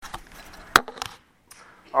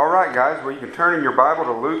right, guys. Well, you can turn in your Bible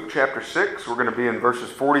to Luke chapter 6. We're going to be in verses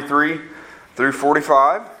 43 through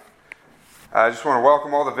 45. I just want to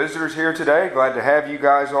welcome all the visitors here today. Glad to have you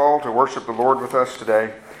guys all to worship the Lord with us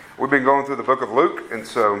today. We've been going through the book of Luke, and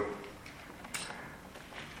so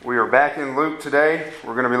we are back in Luke today.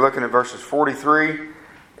 We're going to be looking at verses 43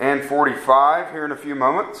 and 45 here in a few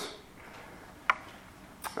moments.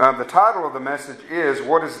 The title of the message is,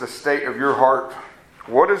 What is the State of Your Heart?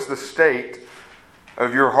 What is the state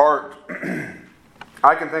of your heart?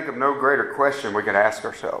 I can think of no greater question we could ask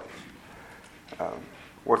ourselves.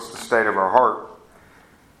 What's the state of our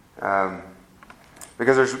heart?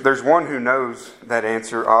 Because there's one who knows that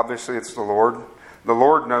answer. Obviously, it's the Lord. The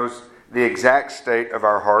Lord knows the exact state of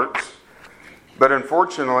our hearts. But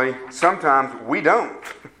unfortunately, sometimes we don't.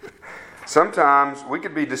 Sometimes we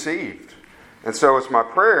could be deceived. And so it's my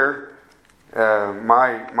prayer,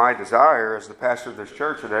 my desire as the pastor of this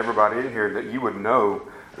church, that everybody in here, that you would know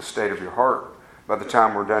the state of your heart by the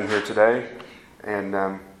time we're done here today, and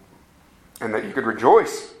that you could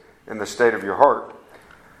rejoice in the state of your heart.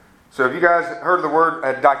 So have you guys heard of the word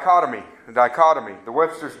dichotomy? Dichotomy. The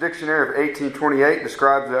Webster's Dictionary of 1828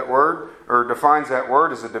 describes that word, or defines that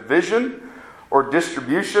word as a division or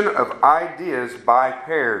distribution of ideas by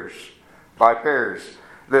pairs. By pairs.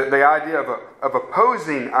 The idea of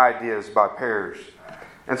opposing ideas by pairs.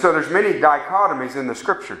 And so there's many dichotomies in the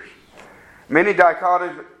Scriptures. Many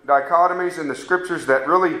dichotomies in the Scriptures that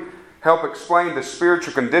really help explain the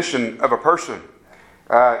spiritual condition of a person.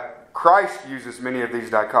 Christ uses many of these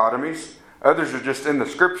dichotomies. Others are just in the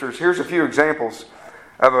Scriptures. Here's a few examples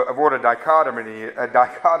of what a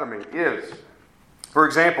dichotomy is. For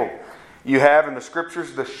example, you have in the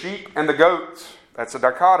Scriptures the sheep and the goats. That's a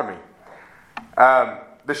dichotomy.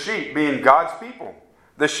 The sheep being God's people.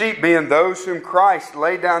 The sheep being those whom Christ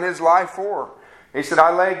laid down His life for. He said,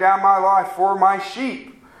 I laid down my life for my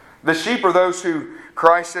sheep. The sheep are those who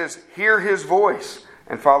Christ says, hear His voice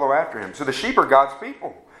and follow after Him. So the sheep are God's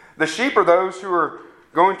people. The sheep are those who are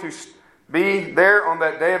going to be there on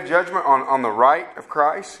that day of judgment on the right of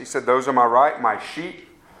Christ. He said, those are my right, my sheep.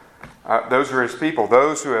 Those are His people.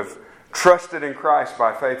 Those who have trusted in Christ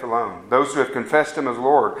by faith alone. Those who have confessed Him as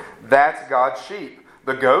Lord. That's God's sheep.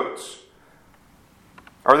 The goats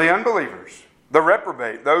are the unbelievers, the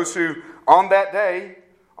reprobate, those who on that day,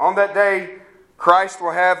 Christ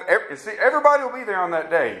will have, everybody will be there on that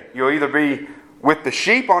day. You'll either be with the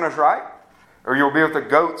sheep on His right, or you'll be with the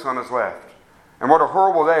goats on His left. And what a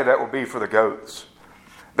horrible day that will be for the goats.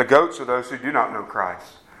 The goats are those who do not know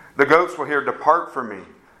Christ. The goats will hear, depart from me.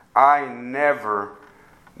 I never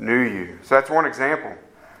knew you. So that's one example.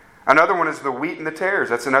 Another one is the wheat and the tares.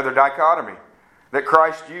 That's another dichotomy that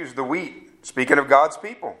Christ used, the wheat, speaking of God's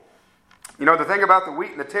people. You know, the thing about the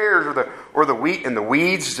wheat and the tares, or the wheat and the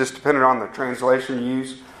weeds, just depending on the translation you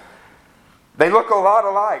use, they look a lot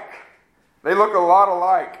alike. They look a lot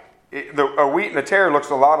alike. A wheat and a tare looks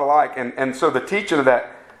a lot alike. And so the teaching of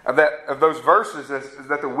those verses is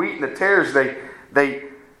that the wheat and the tares,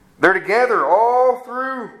 they're together all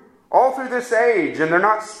through this age, and they're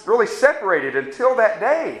not really separated until that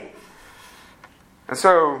day. And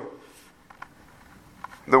so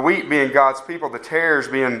the wheat being God's people, the tares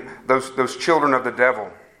being those children of the devil.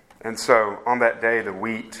 And so on that day, the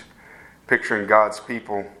wheat, picturing God's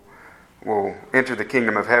people, will enter the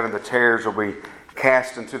kingdom of heaven. The tares will be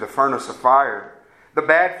cast into the furnace of fire. The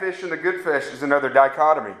bad fish and the good fish is another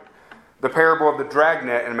dichotomy. The parable of the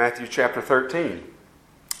dragnet in Matthew chapter 13.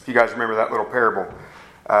 If you guys remember that little parable.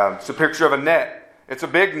 It's a picture of a net. It's a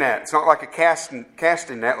big net. It's not like a casting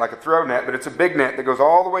net, like a throw net, but it's a big net that goes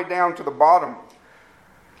all the way down to the bottom.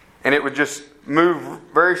 And it would just move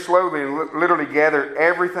very slowly and literally gather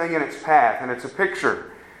everything in its path. And it's a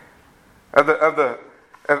picture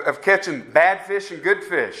of catching bad fish and good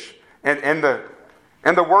fish. And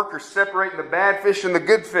the workers separating the bad fish and the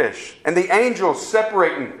good fish. And the angels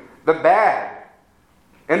separating the bad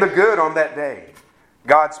and the good on that day.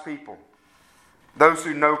 God's people. Those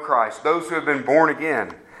who know Christ. Those who have been born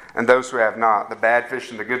again. And those who have not. The bad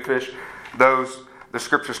fish and the good fish. Those the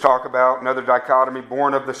Scriptures talk about. Another dichotomy.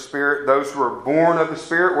 Born of the Spirit. Those who are born of the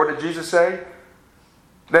Spirit. What did Jesus say?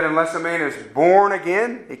 That unless a man is born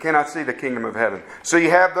again, he cannot see the kingdom of heaven. So you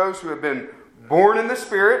have those who have been born in the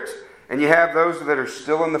Spirit. And you have those that are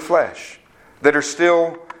still in the flesh. That are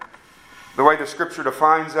still, the way the Scripture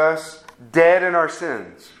defines us, dead in our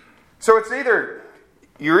sins. So it's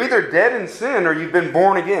you're either dead in sin or you've been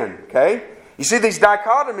born again. Okay? You see these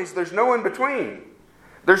dichotomies, there's no in between.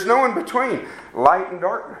 There's no in between. Light and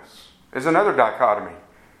darkness is another dichotomy.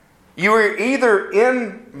 You are either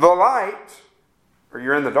in the light or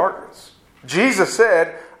you're in the darkness. Jesus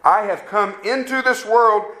said, I have come into this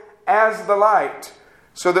world as the light,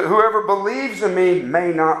 so that whoever believes in me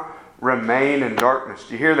may not remain in darkness.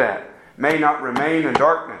 Do you hear that? May not remain in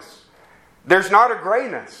darkness. There's not a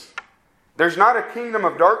grayness. There's not a kingdom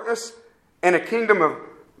of darkness and a kingdom of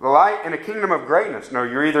light and a kingdom of grayness. No,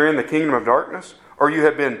 you're either in the kingdom of darkness or you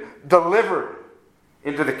have been delivered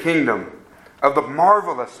into the kingdom of the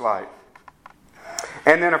marvelous light.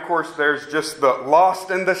 And then, of course, there's just the lost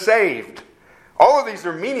and the saved. All of these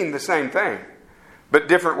are meaning the same thing, but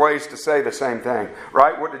different ways to say the same thing.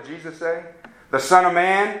 Right? What did Jesus say? The Son of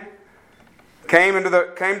Man came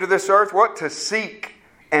to this earth, what? To seek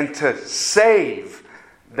and to save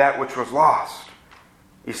that which was lost.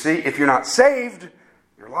 You see, if you're not saved,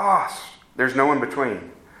 you're lost. There's no in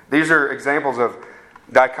between. These are examples of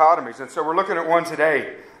dichotomies. And so we're looking at one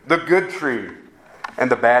today, the good tree and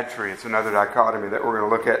the bad tree. It's another dichotomy that we're going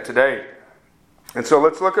to look at today. And so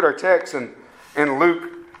let's look at our text in Luke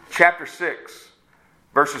chapter 6,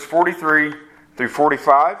 verses 43 through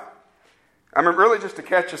 45. I mean, really just to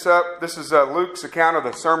catch us up, this is Luke's account of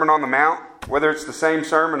the Sermon on the Mount. Whether it's the same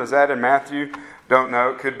sermon as that in Matthew, don't know.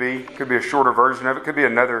 It could be a shorter version of it. It could be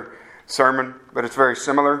another sermon, but it's very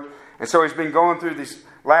similar. And so he's been going through these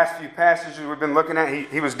last few passages we've been looking at.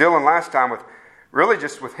 He was dealing last time with really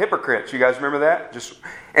just with hypocrites. You guys remember that?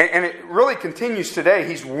 And it really continues today.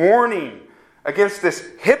 He's warning against this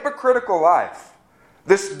hypocritical life,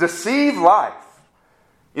 this deceived life.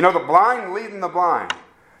 You know, the blind leading the blind.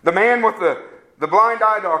 The man with the blind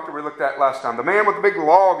eye doctor we looked at last time. The man with the big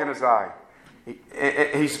log in his eye.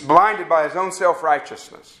 He's blinded by his own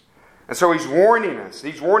self-righteousness. And so he's warning us.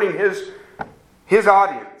 He's warning his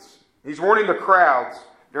audience. He's warning the crowds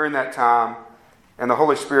during that time. And the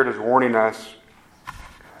Holy Spirit is warning us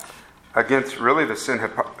against really the sin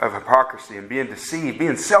of hypocrisy and being deceived,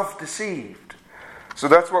 being self-deceived. So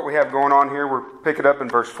that's what we have going on here. We'll pick it up in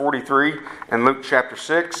verse 43 in Luke chapter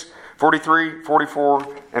 6, 43,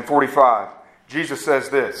 44, and 45. Jesus says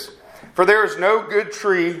this, "For there is no good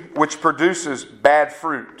tree which produces bad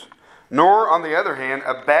fruit, nor, on the other hand,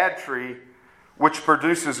 a bad tree which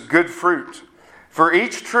produces good fruit. For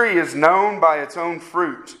each tree is known by its own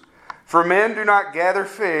fruit. For men do not gather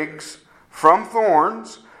figs from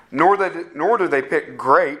thorns, nor do they pick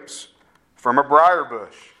grapes from a briar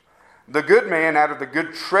bush. The good man out of the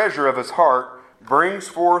good treasure of his heart brings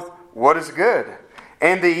forth what is good.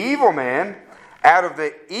 And the evil man out of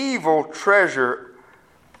the evil treasure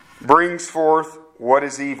brings forth what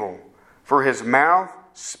is evil. For his mouth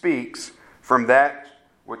speaks from that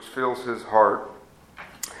which fills his heart."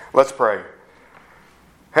 Let's pray.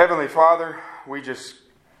 Heavenly Father, we just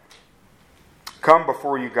come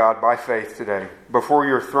before you, God, by faith today, before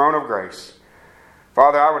your throne of grace.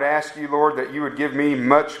 Father, I would ask you, Lord, that you would give me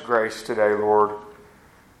much grace today, Lord.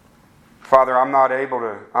 Father, I'm not able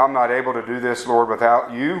to do this, Lord,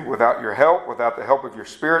 without you, without your help, without the help of your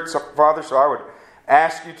Spirit, Father. So I would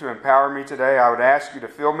ask you to empower me today. I would ask you to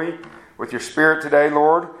fill me with your Spirit today,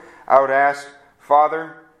 Lord. I would ask,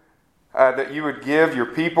 Father, that you would give your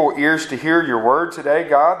people ears to hear your word today,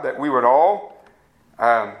 God, that we would all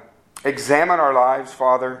examine our lives,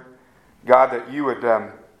 Father. God, that you would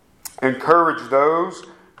encourage those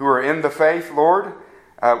who are in the faith, Lord,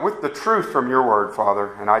 with the truth from your word,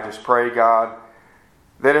 Father. And I just pray, God,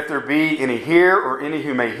 that if there be any here or any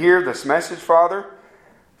who may hear this message, Father,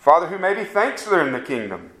 who maybe thinks they're in the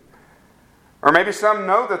kingdom, or maybe some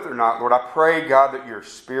know that they're not, Lord, I pray, God, that your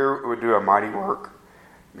Spirit would do a mighty work,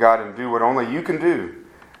 God, and do what only you can do.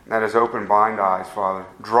 And that is open blind eyes, Father.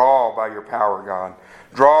 Draw by your power, God.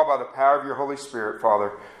 Draw by the power of your Holy Spirit,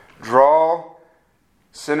 Father. Draw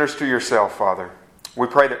sinners to yourself, Father. We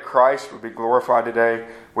pray that Christ would be glorified today.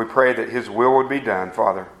 We pray that his will would be done,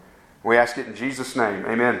 Father. We ask it in Jesus' name.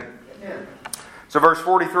 Amen. Amen. So verse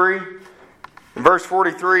 43. In verse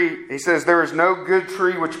 43, he says, "There is no good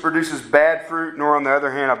tree which produces bad fruit, nor on the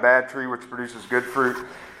other hand a bad tree which produces good fruit."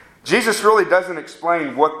 Jesus really doesn't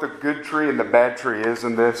explain what the good tree and the bad tree is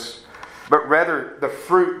in this, but rather the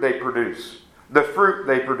fruit they produce. The fruit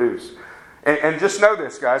they produce. And just know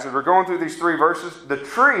this, guys, as we're going through these three verses, the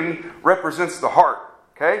tree represents the heart.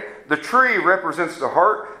 Okay? The tree represents the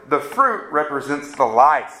heart. The fruit represents the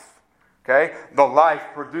life. Okay? The life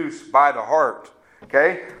produced by the heart.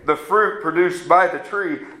 Okay? The fruit produced by the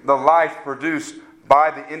tree, the life produced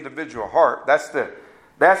by the individual heart. That's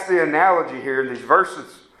the analogy here in these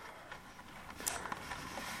verses.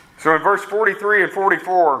 So in verse 43 and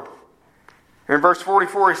 44, in verse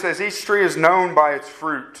 44 he says, "Each tree is known by its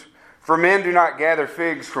fruit. For men do not gather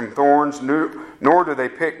figs from thorns, nor do they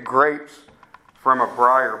pick grapes from a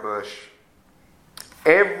briar bush."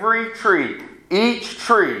 Every tree, each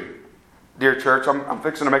tree, dear church, I'm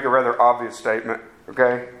fixing to make a rather obvious statement,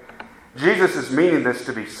 okay? Jesus is meaning this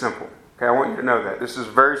to be simple. Okay, I want you to know that. This is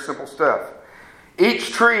very simple stuff.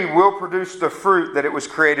 Each tree will produce the fruit that it was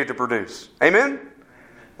created to produce. Amen?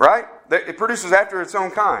 Right? It produces after its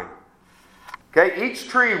own kind. Okay, each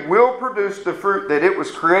tree will produce the fruit that it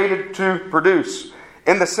was created to produce.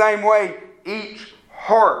 In the same way, each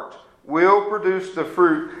heart will produce the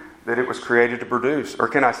fruit that it was created to produce. Or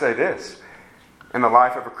can I say this? In the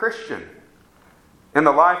life of a Christian, in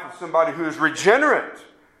the life of somebody who is regenerate,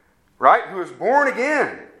 right? Who is born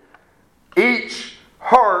again, each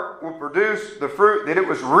heart will produce the fruit that it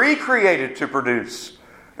was recreated to produce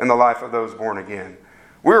in the life of those born again.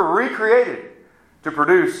 We're recreated to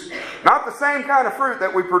produce not the same kind of fruit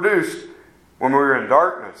that we produced when we were in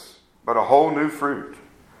darkness, but a whole new fruit.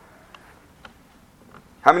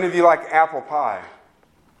 How many of you like apple pie?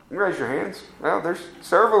 You raise your hands. Well, there's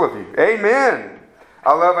several of you. Amen.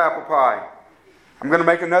 I love apple pie. I'm going to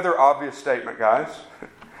make another obvious statement, guys.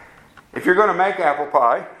 If you're going to make apple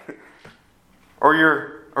pie, or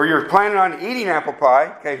you're planning on eating apple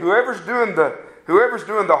pie, okay, whoever's doing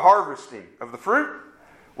the harvesting of the fruit,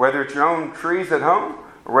 whether it's your own trees at home,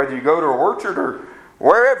 or whether you go to an orchard or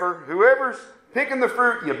wherever, whoever's picking the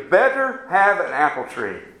fruit, you better have an apple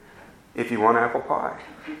tree if you want apple pie.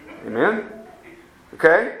 Amen?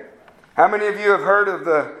 Okay? How many of you have heard of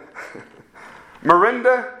the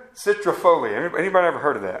Morinda citrifolia? Anybody ever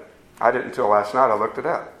heard of that? I didn't until last night. I looked it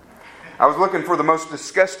up. I was looking for the most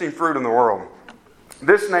disgusting fruit in the world.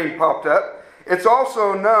 This name popped up. It's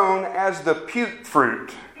also known as the puke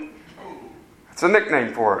fruit. It's a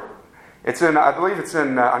nickname for it. I believe it's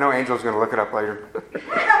in, I know Angel's going to look it up later.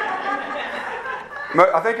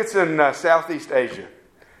 But I think it's in Southeast Asia.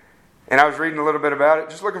 And I was reading a little bit about it,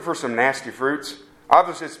 just looking for some nasty fruits.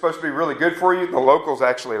 Obviously, it's supposed to be really good for you. The locals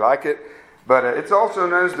actually like it. But it's also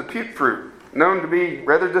known as the puke fruit, known to be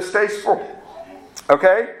rather distasteful.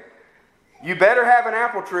 Okay? You better have an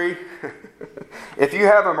apple tree. If you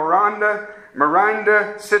have a Morinda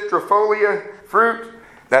citrifolia fruit,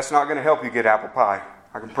 that's not going to help you get apple pie.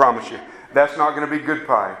 I can promise you. That's not going to be good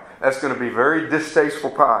pie. That's going to be very distasteful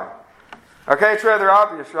pie. Okay, it's rather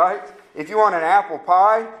obvious, right? If you want an apple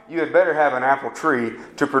pie, you had better have an apple tree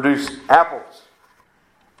to produce apples.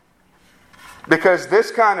 Because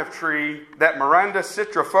this kind of tree, that Morinda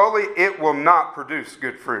citrifolia, it will not produce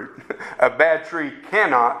good fruit. A bad tree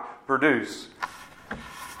cannot produce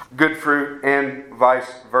good fruit, and vice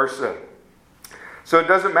versa. So it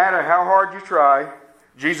doesn't matter how hard you try.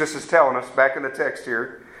 Jesus is telling us back in the text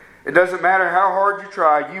here. It doesn't matter how hard you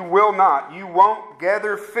try. You won't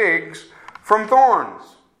gather figs from thorns.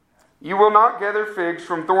 You will not gather figs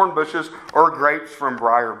from thorn bushes or grapes from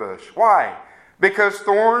briar bush. Why? Because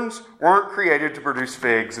thorns weren't created to produce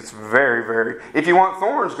figs. It's very, very... If you want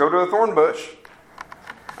thorns, go to a thorn bush.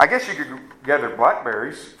 I guess you could gather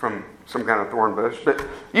blackberries from some kind of thorn bush. But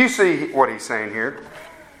you see what he's saying here.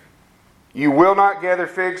 You will not gather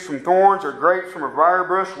figs from thorns or grapes from a briar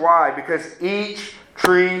bush. Why? Because each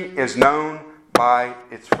tree is known by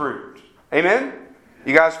its fruit. Amen?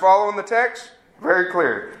 You guys following the text? Very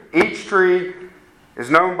clear. Each tree is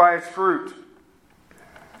known by its fruit.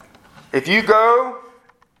 If you go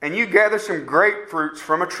and you gather some grapefruits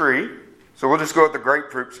from a tree, so we'll just go with the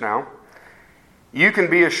grapefruits now, you can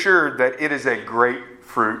be assured that it is a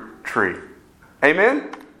grapefruit tree.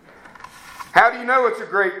 Amen? How do you know it's a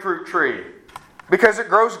grapefruit tree? Because it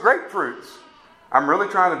grows grapefruits. I'm really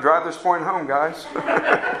trying to drive this point home, guys.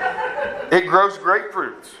 It grows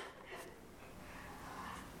grapefruits.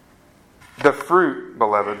 The fruit,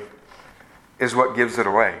 beloved, is what gives it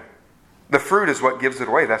away. The fruit is what gives it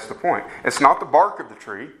away. That's the point. It's not the bark of the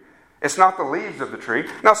tree. It's not the leaves of the tree.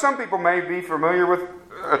 Now, some people may be familiar with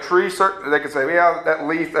a tree. They can say, yeah, that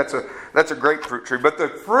leaf, that's a grapefruit tree. But the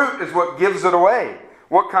fruit is what gives it away.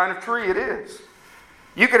 What kind of tree it is.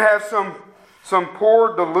 You could have some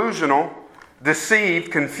poor, delusional,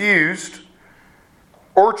 deceived, confused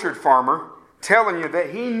orchard farmer telling you that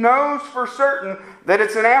he knows for certain that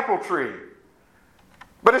it's an apple tree.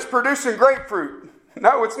 But it's producing grapefruit.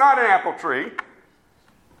 No, it's not an apple tree.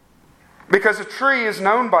 Because a tree is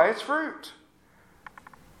known by its fruit.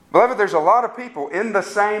 Beloved, there's a lot of people in the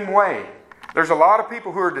same way. There's a lot of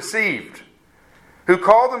people who are deceived, who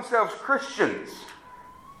call themselves Christians,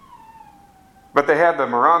 but they have the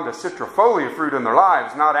Morinda citrifolia fruit in their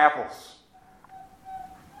lives, not apples.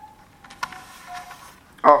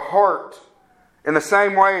 A heart, in the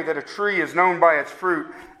same way that a tree is known by its fruit,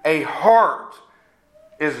 a heart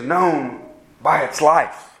is known by its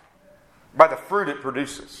life, by the fruit it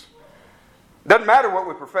produces. Doesn't matter what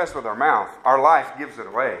we profess with our mouth, our life gives it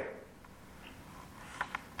away.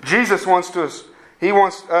 Jesus wants He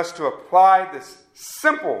wants us to apply this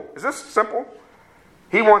simple, is this simple?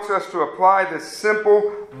 He wants us to apply this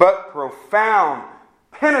simple but profound,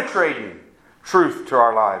 penetrating truth to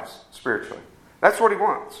our lives spiritually. That's what He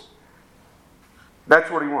wants.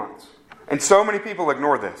 That's what He wants. And so many people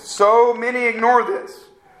ignore this. So many ignore this.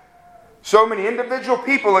 So many individual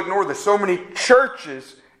people ignore this. So many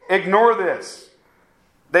churches ignore this.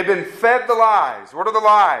 They've been fed the lies. What are the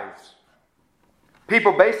lies?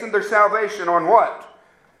 People basing their salvation on what?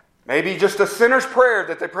 Maybe just a sinner's prayer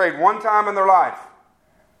that they prayed one time in their life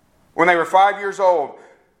when they were 5 years old.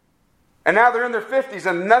 And now they're in their 50s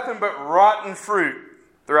and nothing but rotten fruit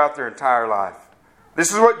throughout their entire life.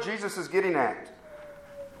 This is what Jesus is getting at.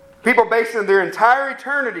 People basing their entire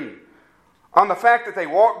eternity on the fact that they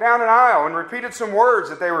walked down an aisle and repeated some words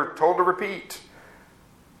that they were told to repeat.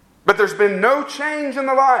 But there's been no change in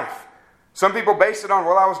the life. Some people base it on,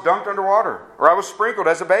 well, I was dunked underwater, or I was sprinkled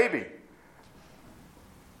as a baby.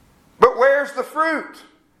 But where's the fruit?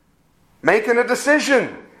 Making a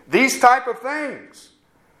decision. These type of things.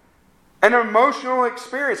 An emotional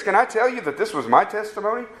experience. Can I tell you that this was my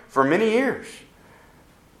testimony for many years?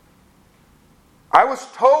 I was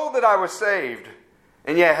told that I was saved,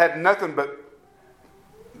 and yet had nothing but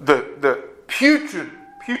the putrid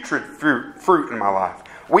fruit in my life.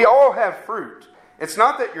 We all have fruit. It's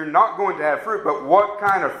not that you're not going to have fruit, but what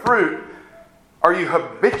kind of fruit are you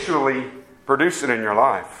habitually producing in your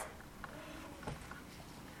life?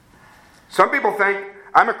 Some people think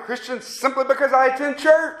I'm a Christian simply because I attend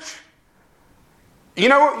church. You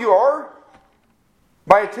know what you are?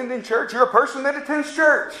 By attending church, you're a person that attends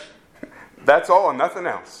church. That's all and nothing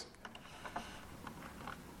else.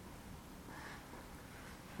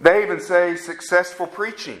 They even say successful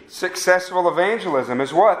preaching, successful evangelism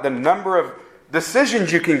is what? The number of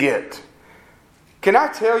decisions you can get. Can I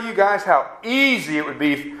tell you guys how easy it would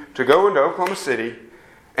be to go into Oklahoma City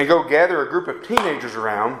and go gather a group of teenagers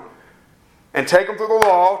around and take them through the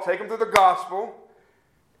law, take them through the gospel,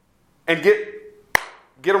 and get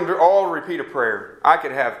them to all repeat a prayer. I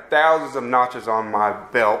could have thousands of notches on my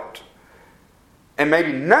belt. And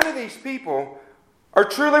maybe none of these people are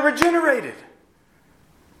truly regenerated.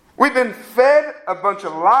 We've been fed a bunch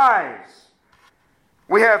of lies.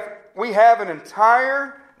 We have an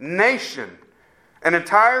entire nation, an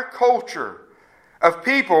entire culture of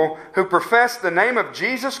people who profess the name of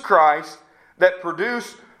Jesus Christ that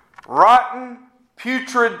produce rotten,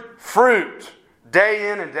 putrid fruit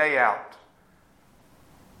day in and day out.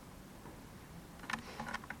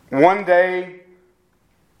 One day,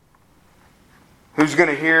 who's going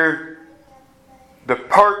to hear,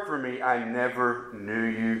 "Depart from me, I never knew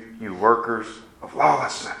you, you workers of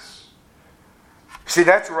lawlessness." See,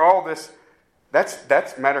 that's where all this,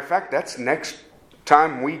 that's matter of fact, that's next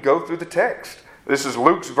time we go through the text. This is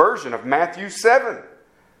Luke's version of Matthew 7.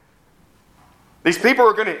 These people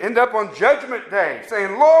are going to end up on Judgment Day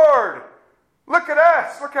saying, "Lord, look at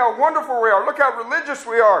us. Look how wonderful we are. Look how religious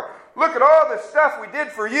we are. Look at all the stuff we did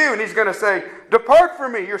for you." And He's going to say, "Depart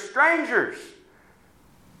from me, you're strangers."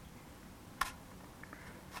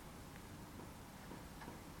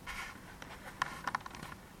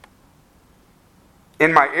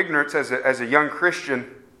 In my ignorance as a young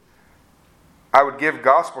Christian, I would give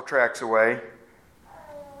gospel tracts away.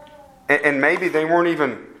 And maybe they weren't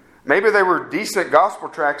even, maybe they were decent gospel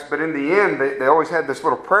tracts, but in the end, they always had this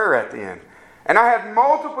little prayer at the end. And I had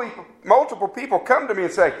multiple people come to me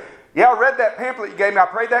and say, "Yeah, I read that pamphlet you gave me. I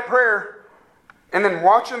prayed that prayer." And then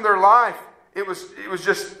watching their life, it was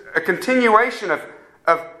just a continuation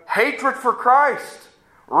of hatred for Christ.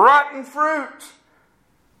 Rotten fruit.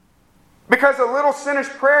 Because a little sinner's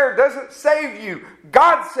prayer doesn't save you.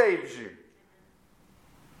 God saves you.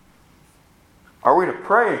 Are we to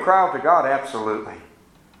pray and cry out to God? Absolutely.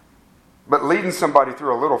 But leading somebody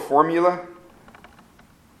through a little formula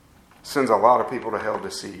sends a lot of people to hell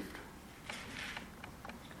deceived.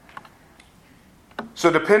 So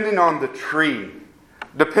depending on the tree,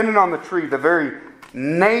 the very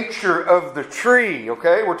nature of the tree,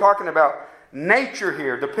 okay? We're talking about nature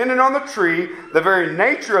here. Depending on the tree, the very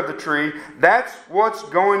nature of the tree, that's what's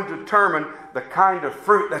going to determine the kind of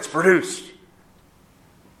fruit that's produced.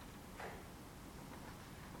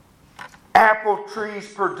 Apple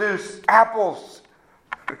trees produce apples.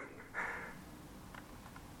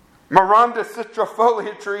 Miranda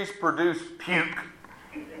citrifolia trees produce puke.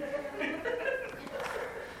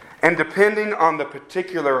 And depending on the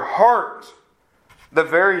particular heart, the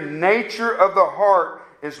very nature of the heart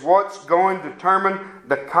is what's going to determine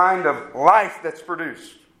the kind of life that's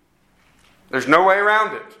produced. There's no way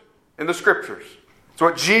around it in the Scriptures. It's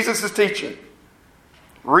what Jesus is teaching.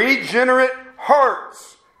 Regenerate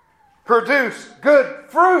hearts produce good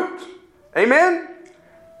fruit. Amen?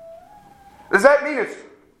 Does that mean it's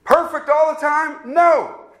perfect all the time?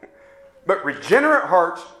 No. But regenerate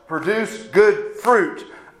hearts produce good fruit.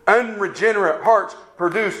 Unregenerate hearts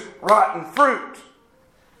produce rotten fruit.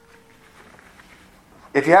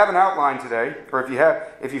 If you have an outline today, or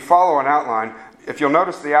if you follow an outline, if you'll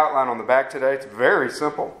notice the outline on the back today, it's very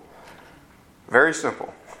simple. Very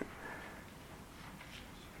simple.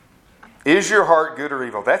 Is your heart good or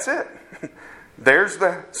evil? That's it. There's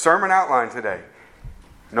the sermon outline today.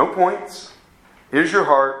 No points. Is your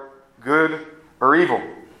heart good or evil?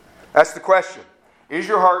 That's the question. Is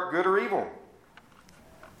your heart good or evil?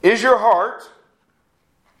 Is your heart,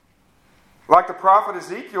 like the prophet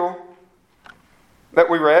Ezekiel that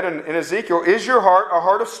we read in Ezekiel, is your heart a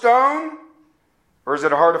heart of stone or is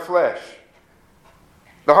it a heart of flesh?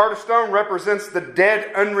 The heart of stone represents the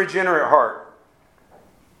dead, unregenerate heart.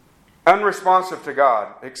 Unresponsive to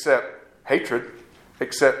God, except hatred,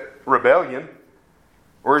 except rebellion.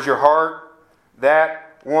 Or is your heart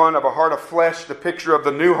that one of a heart of flesh, the picture of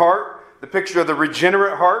the new heart, the picture of the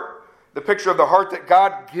regenerate heart, the picture of the heart that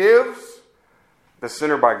God gives the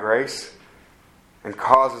sinner by grace and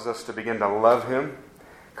causes us to begin to love Him,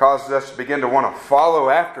 causes us to begin to want to follow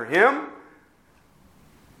after Him?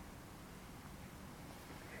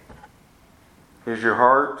 Is your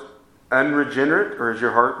heart unregenerate or is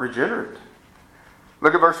your heart regenerate?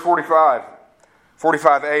 Look at verse 45.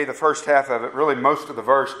 45a, the first half of it, really most of the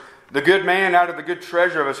verse. The good man out of the good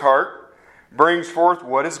treasure of his heart brings forth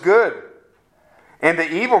what is good. And the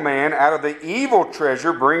evil man out of the evil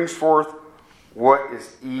treasure brings forth what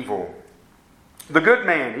is evil. The good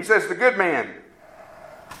man. He says the good man.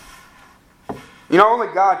 You know, only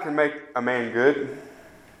God can make a man good.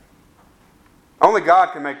 Only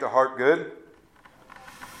God can make the heart good.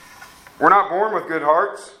 We're not born with good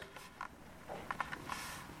hearts.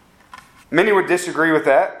 Many would disagree with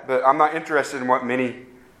that, but I'm not interested in what many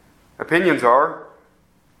opinions are.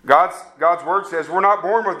 God's Word says we're not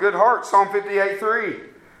born with good hearts. Psalm 58:3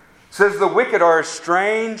 says the wicked are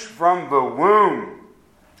estranged from the womb.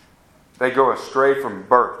 They go astray from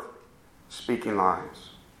birth, speaking lies.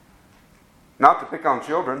 Not to pick on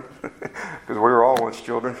children, because we were all once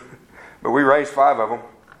children, but we raised 5 of them.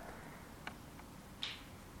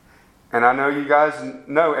 And I know you guys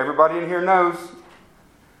know, everybody in here knows,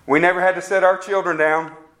 we never had to sit our children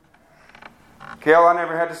down. Kel, I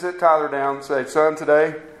never had to sit Tyler down and say, son,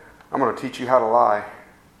 today I'm going to teach you how to lie.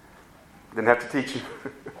 Didn't have to teach you.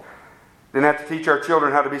 Didn't have to teach our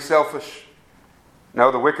children how to be selfish.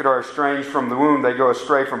 No, the wicked are estranged from the womb. They go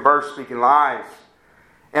astray from birth, speaking lies.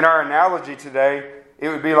 In our analogy today, it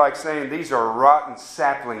would be like saying these are rotten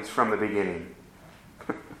saplings from the beginning.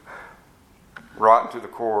 Rotten to the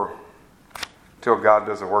core until God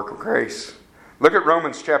does a work of grace. Look at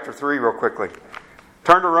Romans chapter 3 real quickly.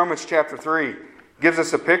 Turn to Romans chapter 3. Gives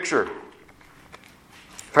us a picture of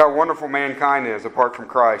how wonderful mankind is apart from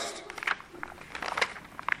Christ.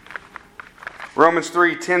 Romans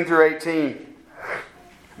 3, 10 through 18.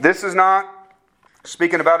 This is not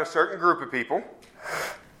speaking about a certain group of people.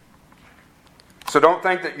 So don't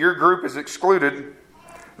think that your group is excluded.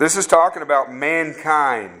 This is talking about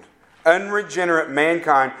mankind. Unregenerate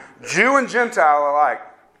mankind. Jew and Gentile alike.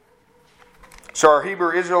 So our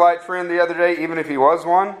Hebrew Israelite friend the other day, even if he was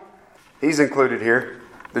one, he's included here.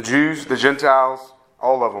 The Jews, the Gentiles,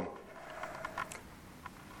 all of them.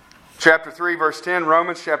 Chapter 3, verse 10,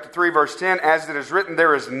 Romans chapter 3, verse 10, as it is written,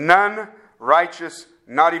 there is none righteous,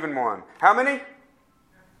 not even one. How many?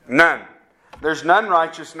 None. There's none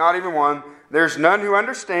righteous, not even one. There's none who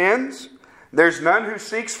understands. There's none who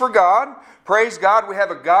seeks for God. Praise God, we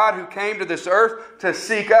have a God who came to this earth to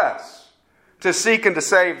seek us. To seek and to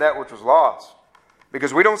save that which was lost.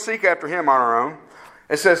 Because we don't seek after Him on our own.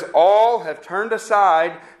 It says, all have turned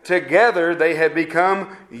aside. Together they have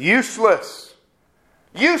become useless.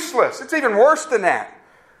 Useless. It's even worse than that.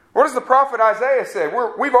 What does the prophet Isaiah say?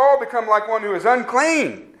 We've all become like one who is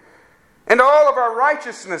unclean. And all of our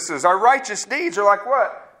righteousnesses, our righteous deeds are like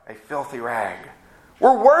what? A filthy rag.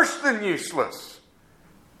 We're worse than useless.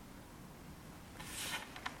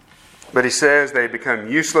 But he says they become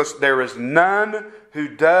useless. There is none who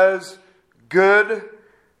does good.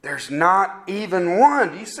 There's not even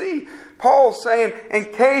one. Do you see? Paul's saying, in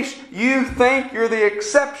case you think you're the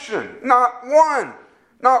exception, not one.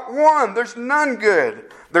 Not one. There's none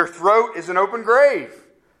good. Their throat is an open grave.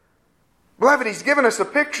 Beloved, he's given us a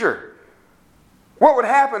picture. What would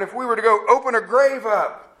happen if we were to go open a grave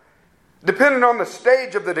up? Depending on the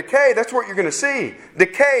stage of the decay, that's what you're going to see.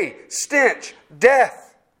 Decay, stench,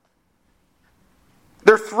 death.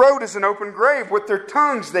 Their throat is an open grave. With their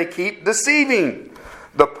tongues they keep deceiving.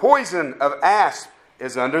 The poison of asp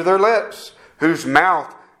is under their lips, whose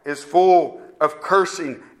mouth is full of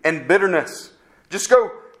cursing and bitterness. Just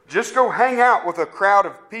go hang out with a crowd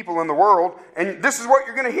of people in the world, and this is what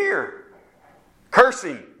you're going to hear.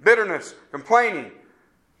 Cursing, bitterness, complaining,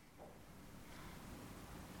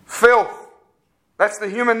 filth. That's the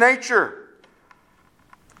human nature.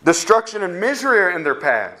 Destruction and misery are in their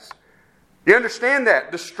paths. You understand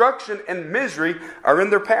that? Destruction and misery are in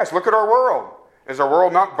their paths. Look at our world. Is our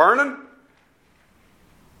world not burning?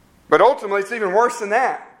 But ultimately, it's even worse than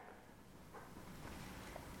that.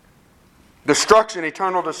 Destruction,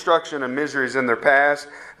 eternal destruction, and misery is in their paths.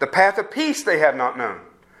 The path of peace they have not known.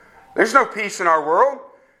 There's no peace in our world.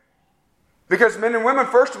 Because men and women,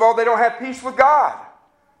 first of all, they don't have peace with God.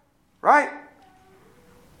 Right?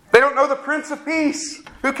 They don't know the Prince of Peace,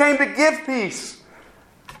 who came to give peace.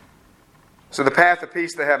 So the path of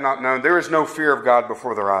peace they have not known. There is no fear of God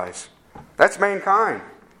before their eyes. That's mankind.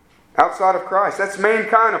 Outside of Christ. That's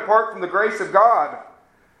mankind apart from the grace of God.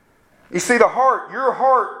 You see, the heart, your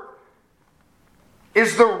heart,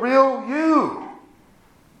 is the real you.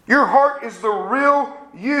 Your heart is the real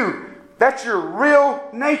you. That's your real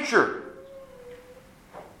nature.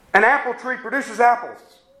 An apple tree produces apples.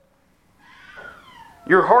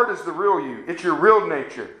 Your heart is the real you. It's your real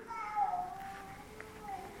nature.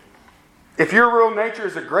 If your real nature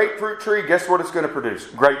is a grapefruit tree, guess what it's going to produce?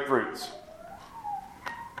 Grapefruits.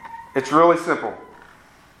 It's really simple.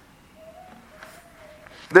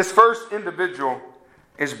 This first individual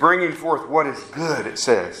is bringing forth what is good, it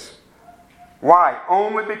says. Why?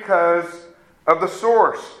 Only because of the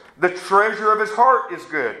source. The treasure of his heart is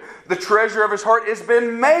good. The treasure of his heart has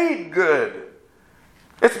been made good.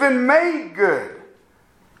 It's been made good.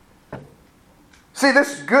 See,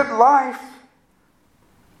 this good life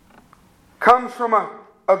comes from a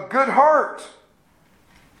good heart.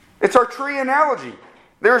 It's our tree analogy.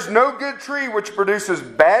 There is no good tree which produces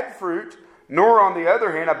bad fruit, nor on the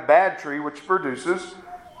other hand a bad tree which produces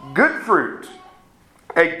good fruit.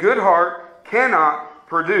 A good heart cannot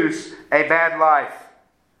produce a bad life.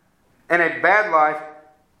 And a bad life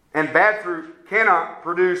and bad fruit cannot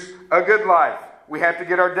produce a good life. We have to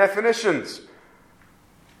get our definitions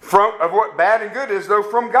of what bad and good is, though,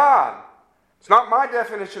 from God. It's not my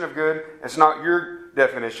definition of good. It's not your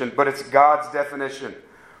definition, but it's God's definition.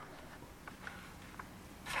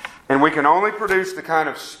 And we can only produce the kind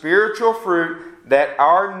of spiritual fruit that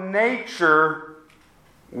our nature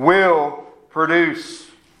will produce.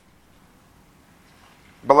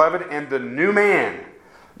 Beloved, and the new man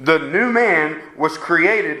was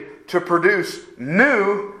created to produce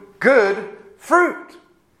new, good fruit.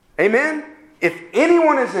 Amen? If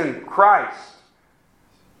anyone is in Christ,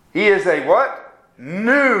 he is a what?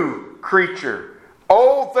 New creature.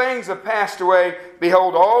 Old things have passed away.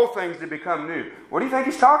 Behold, all things have become new. What do you think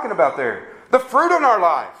he's talking about there? The fruit in our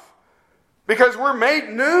life. Because we're made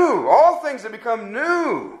new. All things have become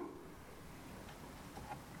new.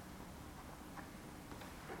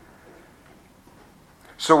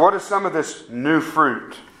 So what is some of this new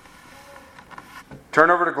fruit?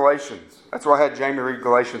 Turn over to Galatians. That's why I had Jamie read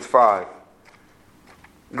Galatians 5.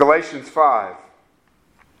 Galatians 5.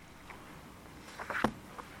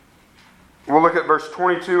 We'll look at verse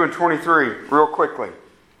 22 and 23 real quickly.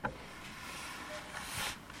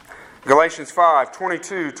 Galatians 5,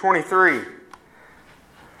 22, 23.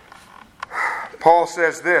 Paul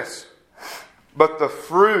says this, but the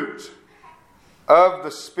fruit of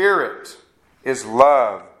the Spirit is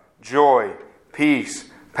love, joy, peace,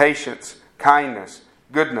 patience, kindness,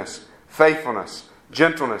 goodness, faithfulness,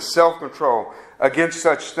 gentleness, self-control. Against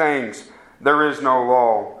such things there is no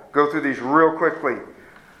law. Go through these real quickly.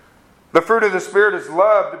 The fruit of the Spirit is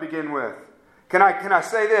love to begin with. Can I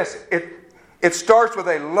say this? It starts with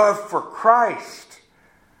a love for Christ.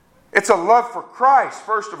 It's a love for Christ,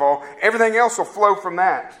 first of all. Everything else will flow from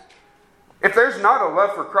that. If there's not a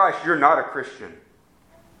love for Christ, you're not a Christian.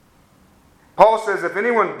 Paul says, if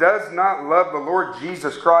anyone does not love the Lord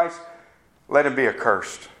Jesus Christ, let him be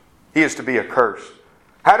accursed. He is to be accursed.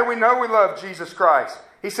 How do we know we love Jesus Christ?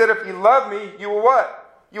 He said, if you love me, you will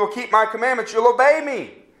what? You will keep my commandments. You'll obey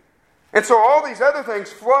me. And so all these other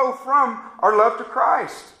things flow from our love to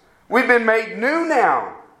Christ. We've been made new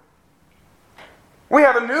now. We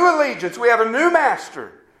have a new allegiance. We have a new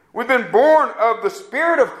master. We've been born of the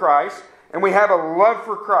Spirit of Christ, and we have a love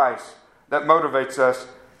for Christ that motivates us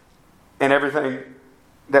in everything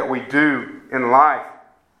that we do in life,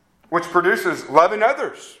 which produces loving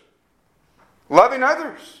others. Loving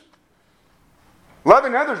others.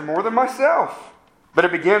 Loving others more than myself. But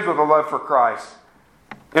it begins with a love for Christ.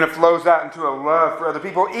 And it flows out into a love for other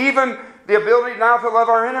people. Even the ability now to love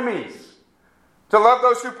our enemies. To love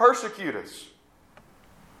those who persecute us.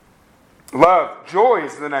 Love. Joy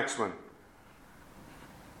is the next one.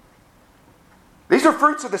 These are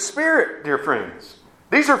fruits of the Spirit, dear friends.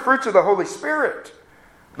 These are fruits of the Holy Spirit.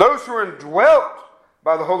 Those who are indwelt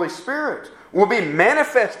by the Holy Spirit will be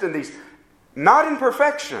manifest in these, not in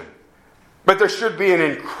perfection, but there should be an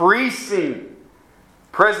increasing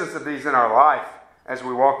presence of these in our life as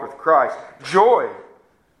we walk with Christ. Joy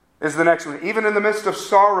is the next one. Even in the midst of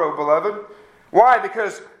sorrow, beloved. Why?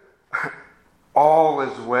 Because all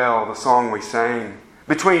is well, the song we sang.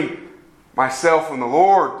 Between myself and the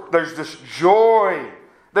Lord, there's this joy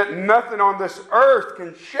that nothing on this earth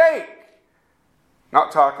can shake.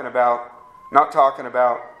 Not talking about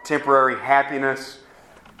temporary happiness,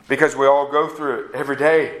 because we all go through it every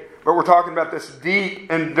day. But we're talking about this deep,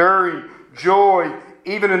 enduring joy,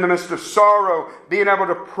 even in the midst of sorrow, being able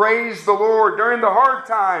to praise the Lord during the hard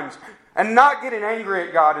times and not getting angry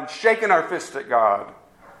at God and shaking our fist at God.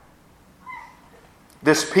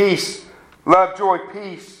 This peace, love, joy,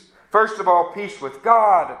 peace. First of all, peace with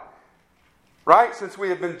God. Right? Since we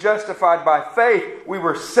have been justified by faith, we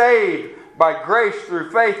were saved by grace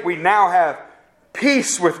through faith. We now have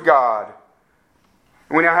peace with God.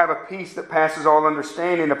 We now have a peace that passes all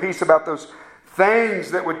understanding, a peace about those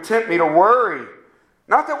things that would tempt me to worry.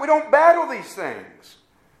 Not that we don't battle these things,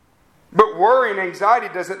 but worry and anxiety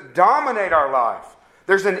doesn't dominate our life.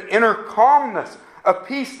 There's an inner calmness, a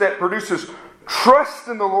peace that produces trust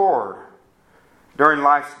in the Lord during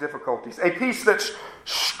life's difficulties. A peace that's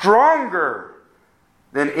stronger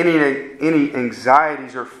than any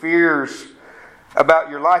anxieties or fears about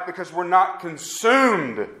your life, because we're not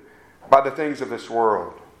consumed by the things of this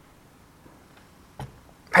world.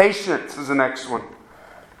 Patience is the next one.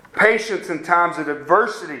 Patience in times of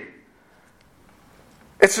adversity.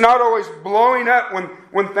 It's not always blowing up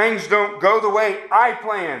when things don't go the way I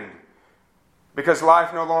planned, because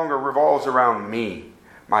life no longer revolves around me,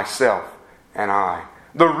 myself, and I.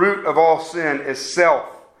 The root of all sin is self.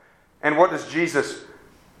 And what does Jesus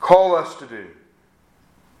call us to do?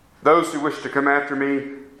 Those who wish to come after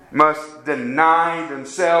me must deny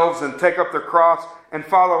themselves and take up their cross and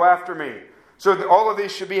follow after me. So all of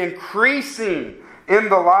these should be increasing in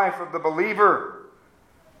the life of the believer.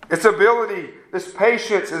 Its ability, this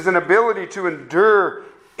patience, is an ability to endure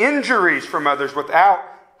injuries from others without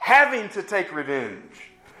having to take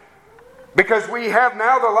revenge. Because we have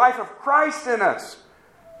now the life of Christ in us,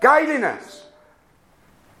 guiding us.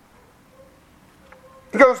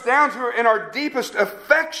 It goes down to in our deepest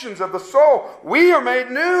affections of the soul. We are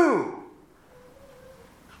made new.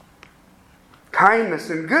 Kindness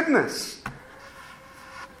and goodness.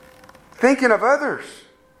 Thinking of others.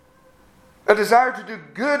 A desire to do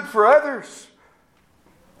good for others.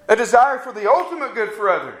 A desire for the ultimate good for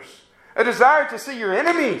others. A desire to see your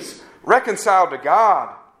enemies reconciled to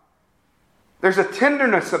God. There's a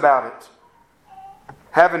tenderness about it.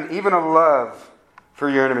 Having even a love for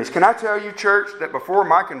your enemies. Can I tell you, church, that before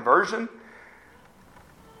my conversion,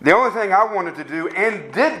 the only thing I wanted to do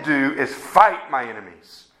and did do is fight my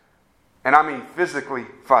enemies. And I mean physically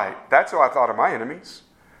fight. That's how I thought of my enemies.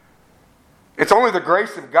 It's only the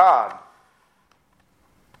grace of God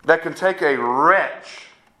that can take a wretch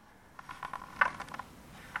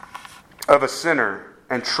of a sinner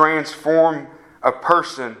and transform a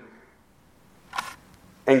person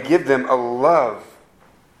and give them a love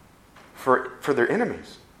for their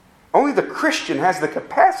enemies. Only the Christian has the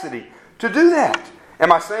capacity to do that.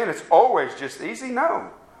 Am I saying it's always just easy?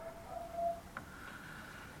 No.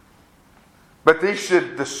 But these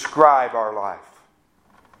should describe our life.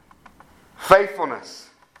 Faithfulness.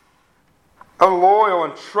 Loyal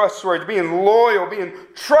and trustworthy. Being loyal, being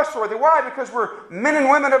trustworthy. Why? Because we're men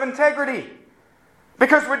and women of integrity.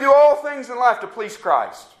 Because we do all things in life to please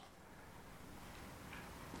Christ.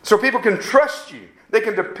 So people can trust you. They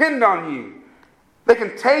can depend on you. They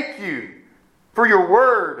can take you for your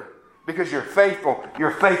word because you're faithful.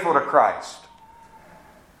 You're faithful to Christ.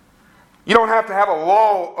 You don't have to have a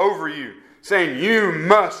law over you saying you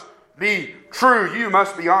must be true, you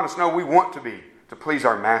must be honest. No, we want to be, to please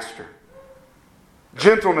our Master.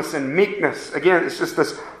 Gentleness and meekness. Again, it's just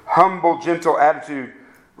this humble, gentle attitude.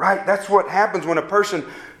 Right? That's what happens when a person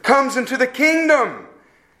comes into the kingdom.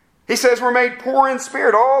 He says we're made poor in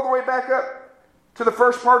spirit, all the way back up to the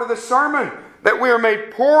first part of this sermon, that we are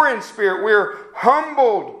made poor in spirit. We are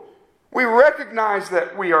humbled. We recognize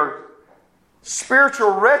that we are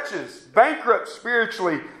spiritual wretches, bankrupt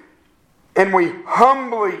spiritually, and we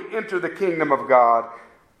humbly enter the kingdom of God.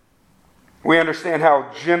 We understand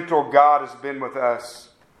how gentle God has been with us.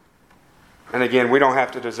 And again, we don't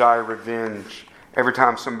have to desire revenge every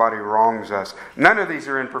time somebody wrongs us. None of these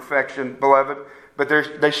are in perfection, beloved. but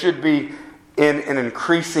they should be in an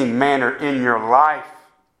increasing manner in your life.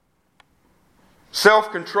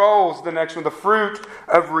 Self-control is the next one. The fruit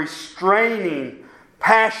of restraining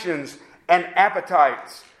passions and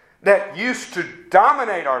appetites that used to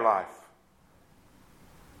dominate our life.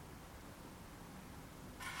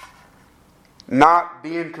 Not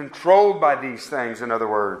being controlled by these things, in other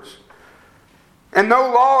words. And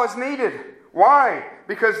no law is needed. Why?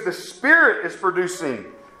 Because the Spirit is producing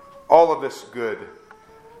all of this good.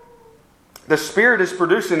 The Spirit is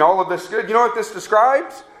producing all of this good. You know what this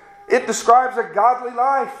describes? It describes a godly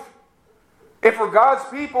life. If we're God's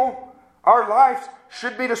people, our lives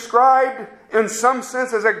should be described in some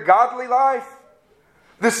sense as a godly life.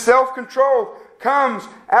 This self-control comes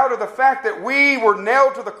out of the fact that we were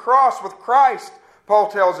nailed to the cross with Christ, Paul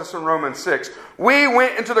tells us in Romans 6. We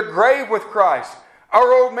went into the grave with Christ.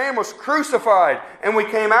 Our old man was crucified and we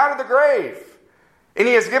came out of the grave. And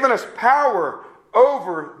He has given us power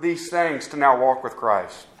over these things to now walk with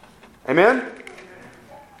Christ. Amen?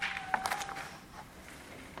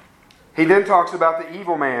 He then talks about the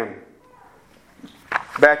evil man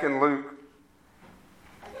back in Luke.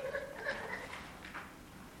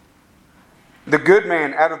 The good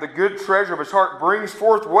man out of the good treasure of his heart brings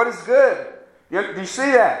forth what is good. Do you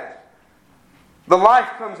see that? The life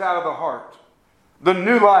comes out of the heart. The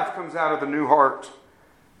new life comes out of the new heart.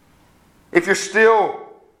 If you're still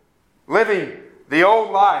living the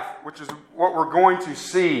old life, which is what we're going to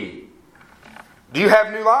see, do you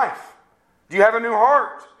have new life? Do you have a new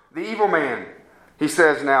heart? The evil man, he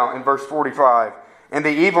says now in verse 45, and the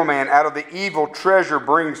evil man out of the evil treasure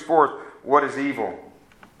brings forth what is evil.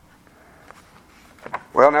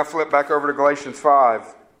 Well, now flip back over to Galatians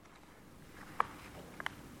 5.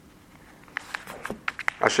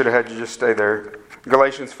 I should have had you just stay there.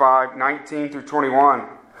 Galatians 5, 19 through 21.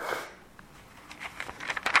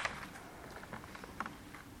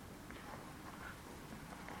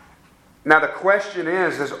 Now the question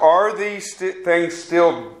is are these things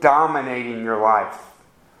still dominating your life?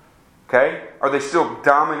 Okay? Are they still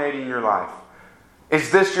dominating your life?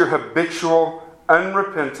 Is this your habitual,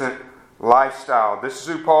 unrepentant lifestyle? This is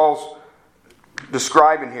who Paul's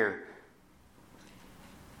describing here.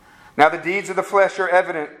 Now the deeds of the flesh are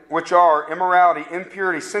evident, which are immorality,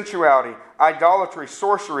 impurity, sensuality, idolatry,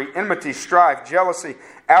 sorcery, enmity, strife, jealousy,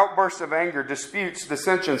 outbursts of anger, disputes,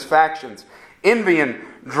 dissensions, factions, envying,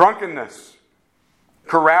 drunkenness,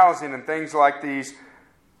 carousing, and things like these,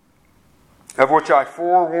 of which I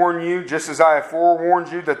forewarn you, just as I have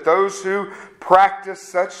forewarned you, that those who practice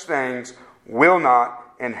such things will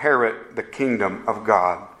not inherit the kingdom of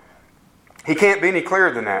God. He can't be any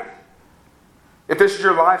clearer than that. If this is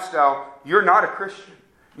your lifestyle, you're not a Christian.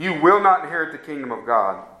 You will not inherit the kingdom of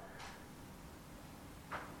God.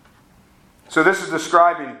 So this is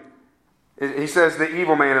describing, he says, the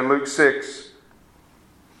evil man in Luke 6.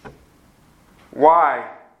 Why?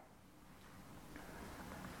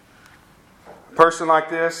 A person like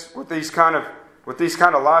this, with these kind of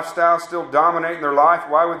lifestyles still dominating their life,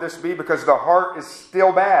 why would this be? Because the heart is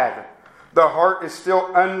still bad. The heart is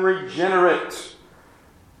still unregenerate.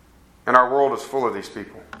 And our world is full of these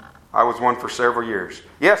people. I was one for several years.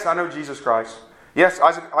 Yes, I know Jesus Christ. Yes,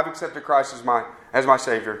 I've accepted Christ as my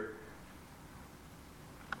Savior.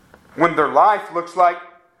 When their life looks like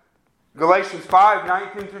Galatians 5,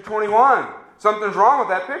 19 through 21, something's wrong with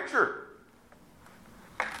that picture.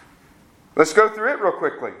 Let's go through it real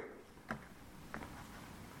quickly.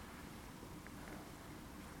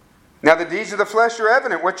 Now the deeds of the flesh are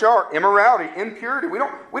evident, which are immorality, impurity. We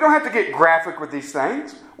don't have to get graphic with these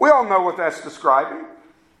things. We all know what that's describing.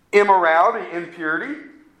 Immorality, impurity.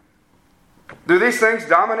 Do these things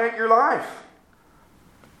dominate your life?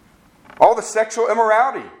 All the sexual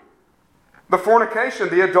immorality, the fornication,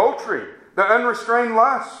 the adultery, the unrestrained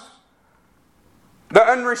lust. The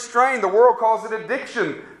unrestrained, the world calls it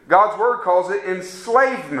addiction. God's Word calls it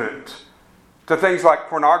enslavement to things like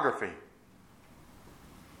pornography.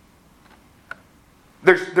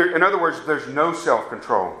 In other words, there's no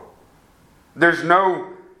self-control. There's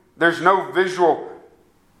no visual,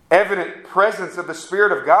 evident presence of the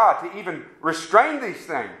Spirit of God to even restrain these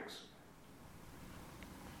things.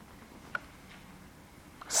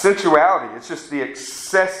 Sensuality, it's just the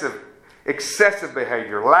excessive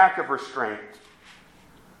behavior, lack of restraint.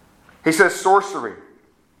 He says sorcery.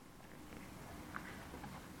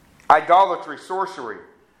 Idolatry, sorcery.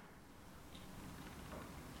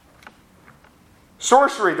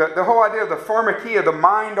 Sorcery, the whole idea of the pharmakia, the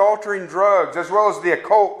mind-altering drugs, as well as the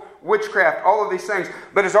occult, witchcraft, all of these things.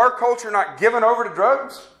 But is our culture not given over to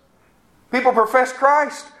drugs? People profess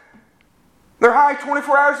Christ. They're high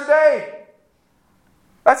 24 hours a day.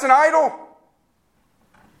 That's an idol.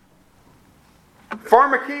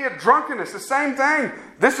 Pharmakia, drunkenness, the same thing.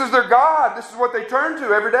 This is their God. This is what they turn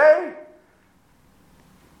to every day.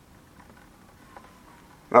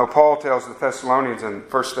 Now, Paul tells the Thessalonians in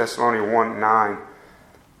 1 Thessalonians 1:9,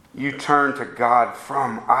 you turn to God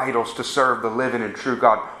from idols to serve the living and true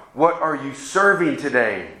God. What are you serving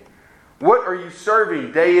today? What are you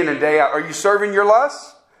serving day in and day out? Are you serving your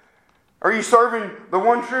lusts? Are you serving the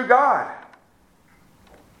one true God?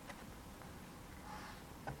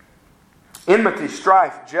 Enmity,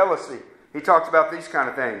 strife, jealousy. He talks about these kind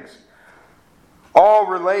of things. All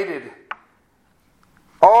related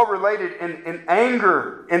in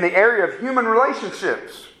anger in the area of human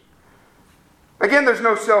relationships. Again, there's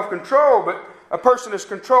no self-control, but a person is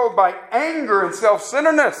controlled by anger and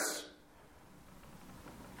self-centeredness.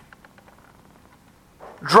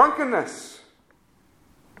 Drunkenness.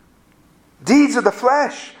 Deeds of the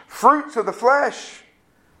flesh. Fruits of the flesh.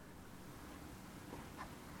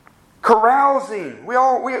 Carousing.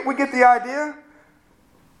 We get the idea.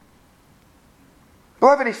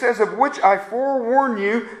 Beloved, he says, of which I forewarn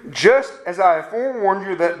you, just as I have forewarned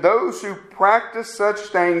you, that those who practice such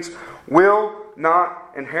things will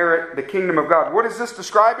not inherit the kingdom of God. What is this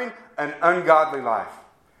describing? An ungodly life.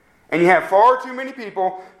 And you have far too many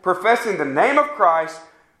people professing the name of Christ,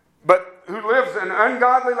 but who lives an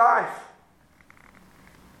ungodly life.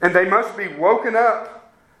 And they must be woken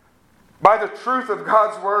up by the truth of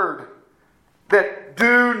God's Word, that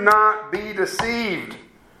do not be deceived.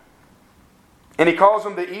 And he calls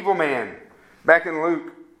him the evil man. Back in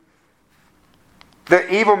Luke. The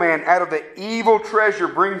evil man, out of the evil treasure,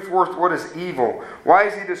 bring forth what is evil. Why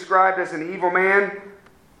is he described as an evil man?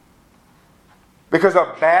 Because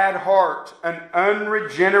a bad heart, an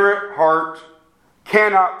unregenerate heart,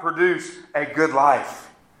 cannot produce a good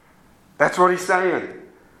life. That's what he's saying.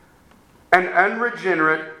 An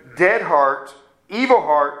unregenerate, dead heart, evil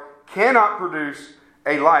heart, cannot produce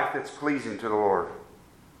a life that's pleasing to the Lord.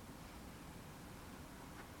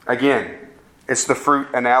 Again, it's the fruit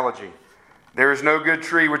analogy. There is no good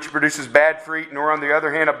tree which produces bad fruit, nor on the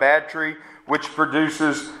other hand a bad tree which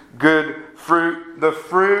produces good fruit. The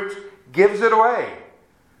fruit gives it away.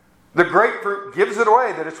 The grapefruit gives it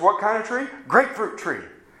away. That it's what kind of tree? Grapefruit tree.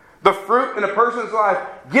 The fruit in a person's life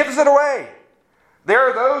gives it away. There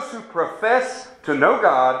are those who profess to know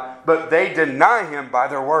God, but they deny Him by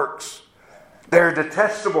their works. They're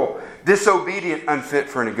detestable, disobedient, unfit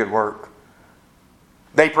for any good work.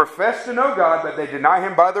 They profess to know God, but they deny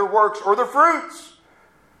Him by their works or their fruits.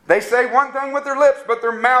 They say one thing with their lips, but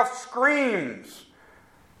their mouth screams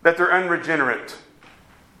that they're unregenerate.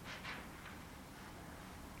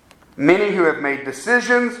 Many who have made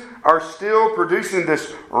decisions are still producing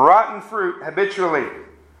this rotten fruit habitually.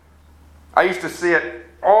 I used to see it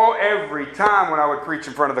every time when I would preach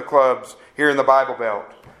in front of the clubs here in the Bible Belt.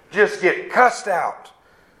 Just get cussed out.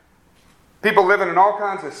 People living in all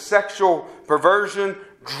kinds of sexual perversion,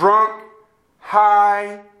 drunk,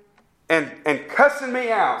 high, and cussing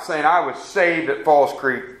me out, saying I was saved at Falls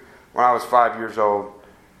Creek when I was 5 years old.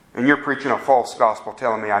 And you're preaching a false gospel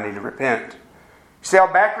telling me I need to repent. See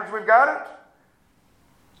how backwards we've got it?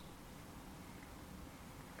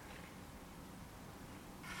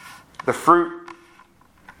 The fruit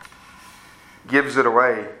gives it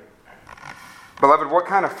away. Beloved, what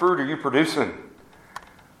kind of fruit are you producing?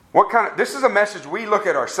 This is a message we look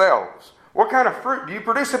at ourselves. What kind of fruit do you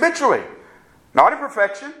produce habitually? Not in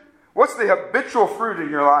perfection. What's the habitual fruit in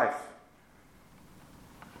your life?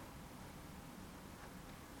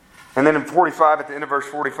 And then in 45, at the end of verse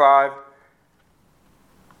 45,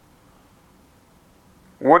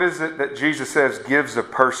 what is it that Jesus says gives a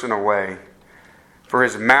person away? For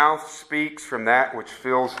his mouth speaks from that which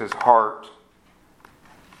fills his heart.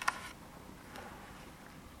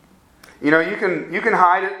 You know, you can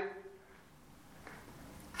hide it.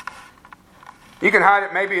 You can hide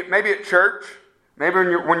it maybe at church. Maybe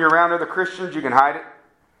when you're around other Christians, you can hide it.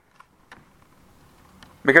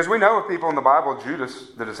 Because we know of people in the Bible,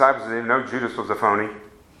 Judas, the disciples didn't know Judas was a phony.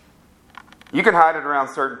 You can hide it around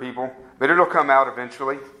certain people, but it'll come out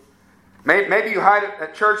eventually. Maybe you hide it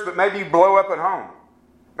at church, but maybe you blow up at home.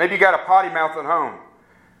 Maybe you got a potty mouth at home.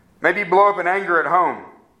 Maybe you blow up in anger at home.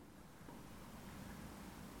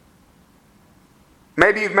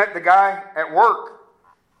 Maybe you've met the guy at work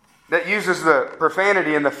that uses the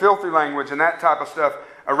profanity and the filthy language and that type of stuff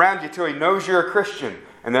around you till he knows you're a Christian.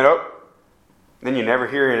 And then you never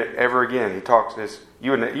hear it ever again. He talks this.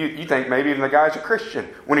 You think maybe even the guy's a Christian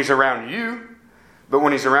when he's around you. But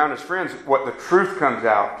when he's around his friends, what the truth comes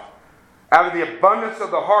out. Out of the abundance of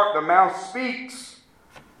the heart, the mouth speaks.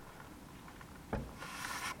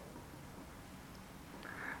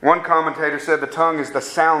 One commentator said the tongue is the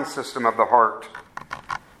sound system of the heart.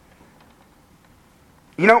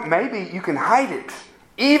 maybe you can hide it,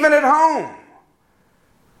 even at home.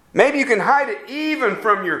 Maybe you can hide it even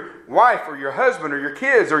from your wife or your husband or your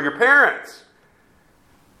kids or your parents.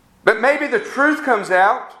 But maybe the truth comes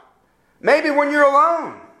out. Maybe when you're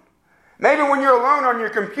alone. Maybe when you're alone on your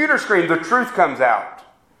computer screen, the truth comes out.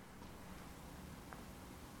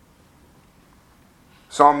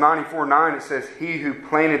 Psalm 94:9, it says, He who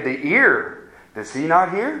planted the ear, does he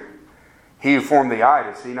not hear? He who formed the eye,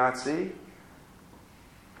 does he not see?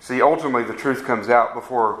 See, ultimately the truth comes out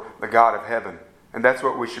before the God of heaven. And that's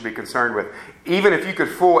what we should be concerned with. Even if you could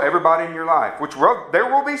fool everybody in your life, which there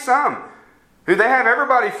will be some who they have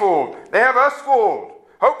everybody fooled. They have us fooled.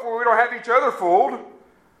 Hopefully we don't have each other fooled.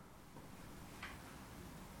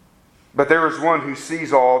 But there is one who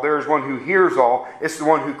sees all. There is one who hears all. It's the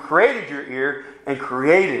one who created your ear and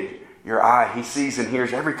created your eye. He sees and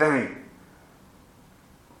hears everything.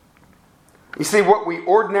 You see, what we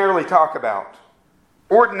ordinarily talk about,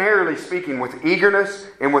 ordinarily speaking with eagerness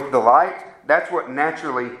and with delight, that's what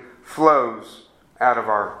naturally flows out of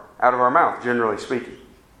our mouth, generally speaking.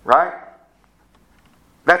 Right?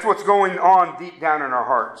 That's what's going on deep down in our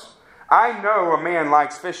hearts. I know a man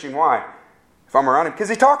likes fishing. Why? If I'm around him. Because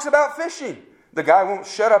he talks about fishing. The guy won't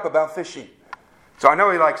shut up about fishing. So I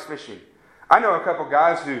know he likes fishing. I know a couple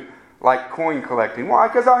guys who like coin collecting. Why?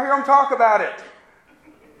 Because I hear them talk about it.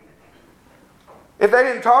 If they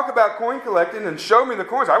didn't talk about coin collecting and show me the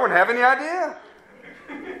coins, I wouldn't have any idea.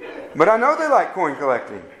 But I know they like coin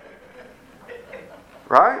collecting.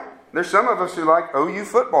 Right? There's some of us who like OU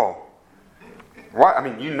football. Why? I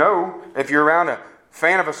mean, if you're around a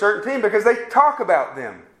fan of a certain team because they talk about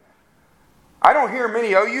them. I don't hear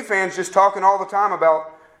many OU fans just talking all the time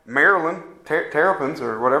about Maryland Terrapins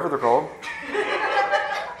or whatever they're called.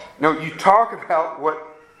 No, you talk about what,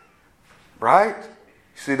 right?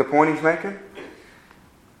 You see the point he's making?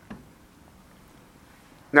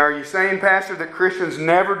 Now, are you saying, Pastor, that Christians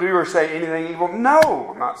never do or say anything evil?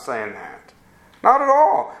 No, I'm not saying that. Not at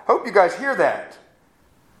all. Hope you guys hear that.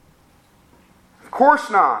 Of course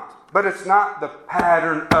not. But it's not the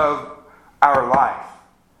pattern of our life.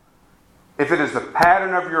 If it is the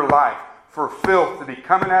pattern of your life for filth to be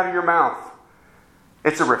coming out of your mouth,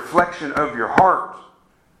 it's a reflection of your heart.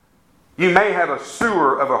 You may have a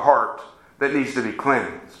sewer of a heart that needs to be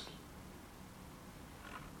cleansed.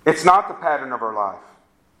 It's not the pattern of our life.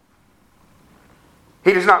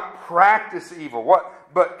 He does not practice evil.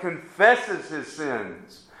 What? But confesses his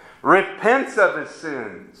sins. Repents of his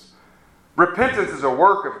sins. Repentance is a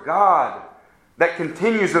work of God that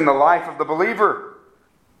continues in the life of the believer.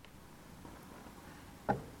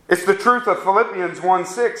 It's the truth of Philippians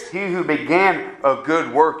 1:6. He who began a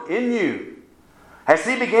good work in you. Has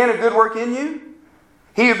he began a good work in you?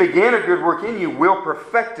 He who began a good work in you will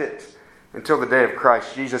perfect it until the day of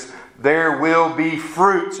Christ Jesus. There will be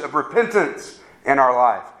fruits of repentance in our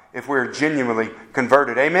life if we're genuinely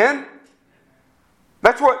converted. Amen?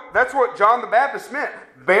 That's what John the Baptist meant.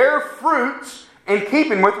 Bear fruits in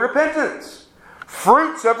keeping with repentance.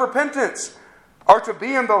 Fruits of repentance are to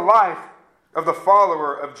be in the life of the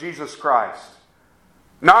follower of Jesus Christ.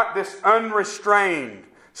 Not this unrestrained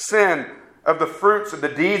sin of the fruits of the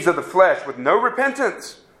deeds of the flesh with no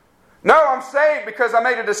repentance. No, I'm saved because I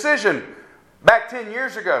made a decision back 10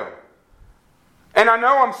 years ago. And I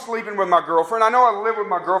know I'm sleeping with my girlfriend. I know I live with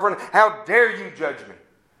my girlfriend. How dare you judge me?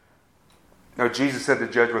 No, Jesus said to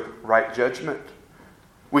judge with right judgment.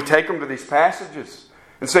 We take them to these passages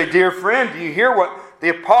and say, dear friend, do you hear what the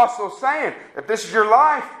apostle's saying? If this is your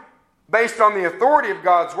life, based on the authority of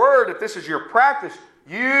God's Word, if this is your practice,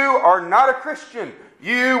 you are not a Christian.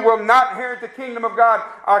 You will not inherit the kingdom of God.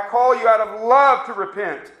 I call you out of love to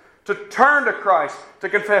repent, to turn to Christ, to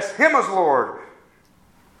confess Him as Lord.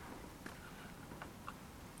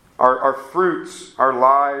 Our fruits, our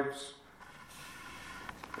lives,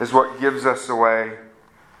 is what gives us away.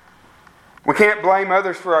 We can't blame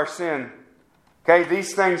others for our sin. Okay,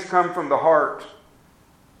 these things come from the heart.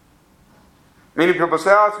 Many people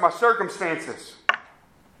say, oh, it's my circumstances.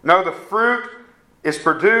 No, the fruit is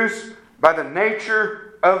produced by the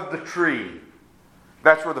nature of the tree.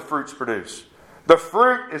 That's where the fruit's produced. The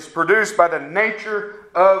fruit is produced by the nature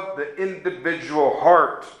of the individual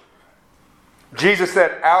heart. Jesus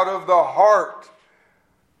said, out of the heart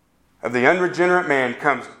of the unregenerate man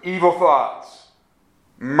comes evil thoughts,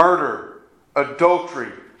 murder,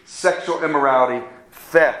 adultery, sexual immorality,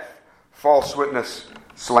 theft, false witness,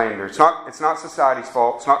 slander. It's not society's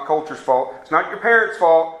fault. It's not culture's fault. It's not your parents'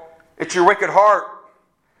 fault. It's your wicked heart.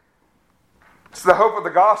 It's the hope of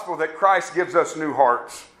the gospel that Christ gives us new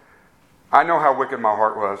hearts. I know how wicked my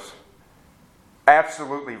heart was.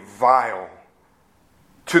 Absolutely vile.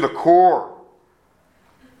 To the core.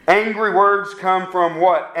 Angry words come from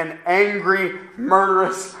what? An angry,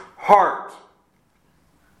 murderous heart.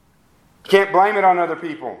 Can't blame it on other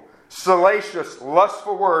people. Salacious,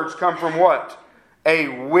 lustful words come from what? A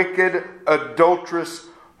wicked, adulterous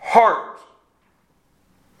heart.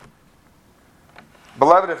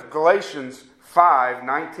 Beloved, if Galatians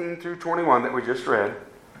 5:19-21 that we just read,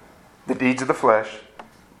 the deeds of the flesh,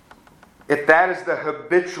 if that is the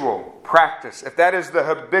habitual practice, if that is the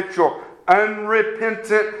habitual,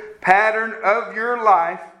 unrepentant pattern of your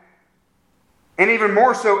life, and even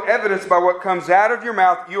more so evidenced by what comes out of your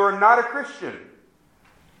mouth, you are not a Christian.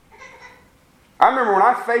 I remember when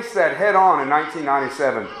I faced that head on in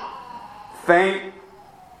 1997. Thank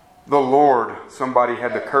the Lord somebody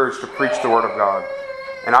had the courage to preach the Word of God.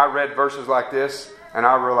 And I read verses like this, and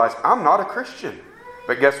I realized I'm not a Christian.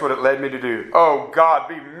 But guess what it led me to do? Oh, God,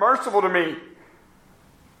 be merciful to me.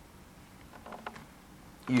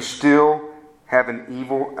 You still have an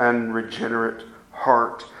evil, unregenerate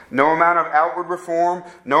heart. No amount of outward reform,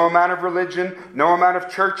 no amount of religion, no amount of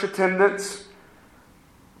church attendance,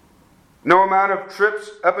 no amount of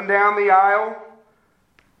trips up and down the aisle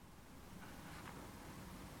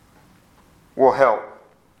will help.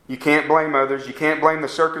 You can't blame others. You can't blame the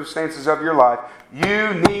circumstances of your life.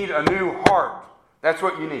 You need a new heart. That's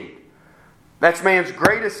what you need. That's man's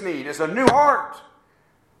greatest need, is a new heart.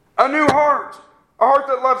 A new heart. A heart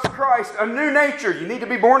that loves Christ. A new nature. You need to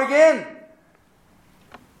be born again.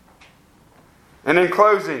 And in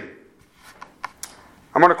closing,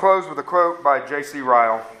 I'm going to close with a quote by J.C.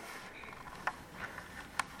 Ryle.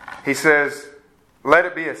 He says, "Let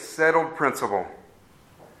it be a settled principle,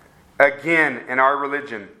 again in our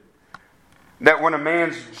religion, that when a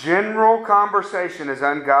man's general conversation is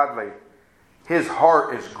ungodly, his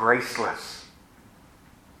heart is graceless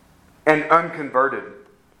and unconverted.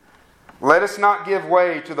 Let us not give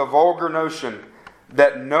way to the vulgar notion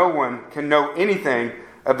that no one can know anything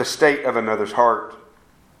of the state of another's heart."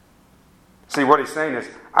 See, what he's saying is,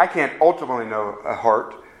 I can't ultimately know a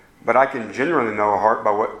heart, but I can generally know a heart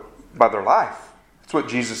by their life. That's what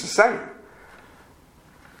Jesus is saying.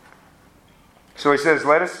 So he says,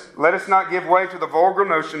 let us not give way to the vulgar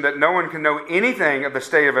notion that no one can know anything of the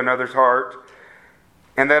state of another's heart,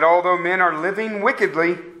 and that although men are living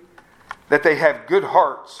wickedly, that they have good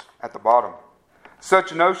hearts at the bottom.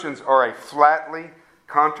 Such notions are flatly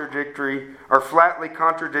contradictory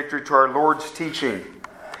to our Lord's teaching.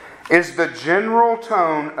 Is the general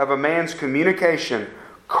tone of a man's communication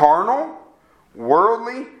carnal,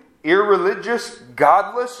 worldly, irreligious,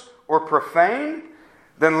 godless, or profane?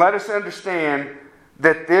 Then let us understand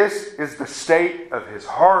that this is the state of his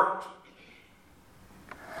heart.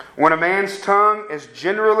 When a man's tongue is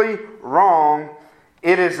generally wrong,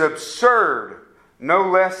 it is absurd, no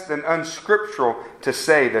less than unscriptural, to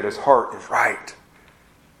say that his heart is right.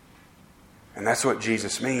 And that's what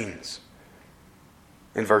Jesus means.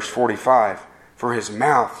 In verse 45, for his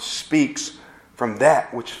mouth speaks from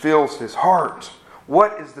that which fills his heart.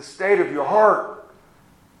 What is the state of your heart?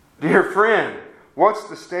 Dear friend, what's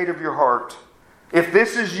the state of your heart? If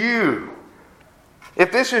this is you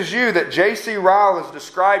that J.C. Ryle is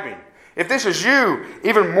describing, if this is you,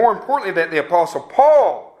 even more importantly, that the Apostle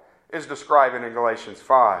Paul is describing in Galatians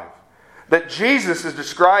 5, that Jesus is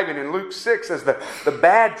describing in Luke 6 as the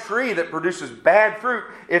bad tree that produces bad fruit.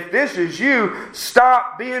 If this is you,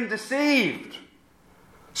 stop being deceived.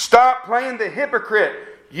 Stop playing the hypocrite.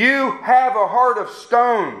 You have a heart of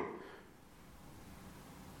stone.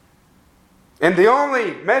 And the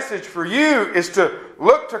only message for you is to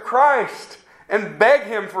look to Christ and beg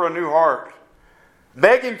Him for a new heart.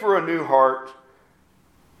 Beg Him for a new heart.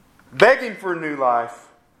 Beg Him for a new life.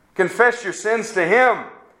 Confess your sins to Him.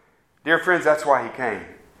 Dear friends, that's why He came.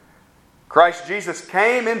 Christ Jesus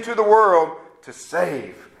came into the world to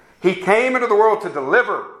save. He came into the world to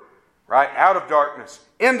deliver, right, out of darkness,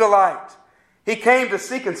 into light. He came to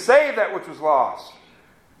seek and save that which was lost.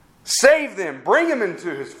 Save them, bring them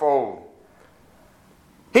into His fold.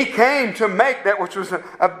 He came to make that which was a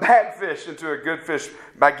bad fish into a good fish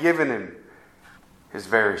by giving Him His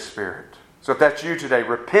very Spirit. So if that's you today,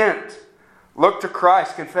 repent. Look to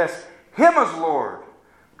Christ. Confess Him as Lord.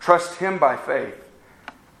 Trust Him by faith.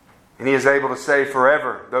 And He is able to save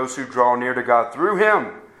forever those who draw near to God through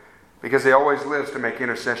Him, because He always lives to make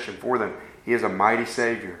intercession for them. He is a mighty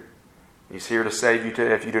Savior. He's here to save you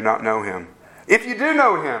today if you do not know Him. If you do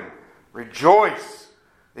know Him, rejoice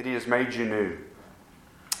that He has made you new.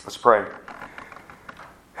 Let's pray.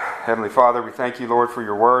 Heavenly Father, we thank You, Lord, for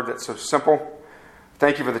Your word that's so simple.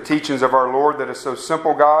 Thank You for the teachings of our Lord that is so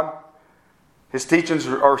simple, God. His teachings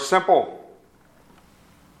are simple.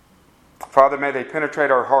 Father, may they penetrate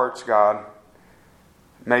our hearts, God.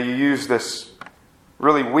 May you use this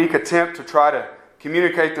really weak attempt to try to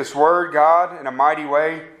communicate this word, God, in a mighty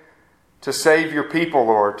way to save your people,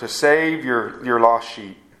 Lord, to save your lost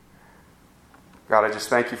sheep. God, I just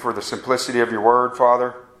thank you for the simplicity of your word,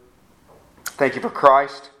 Father. Thank you for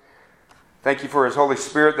Christ. Thank you for His Holy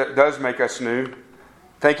Spirit that does make us new.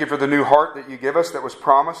 Thank you for the new heart that you give us that was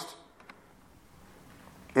promised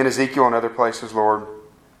in Ezekiel and other places, Lord.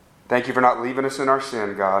 Thank you for not leaving us in our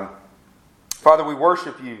sin, God. Father, we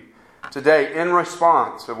worship you today in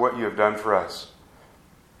response of what you have done for us.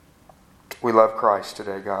 We love Christ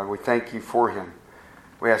today, God. We thank you for Him.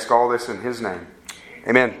 We ask all this in His name.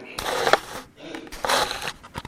 Amen.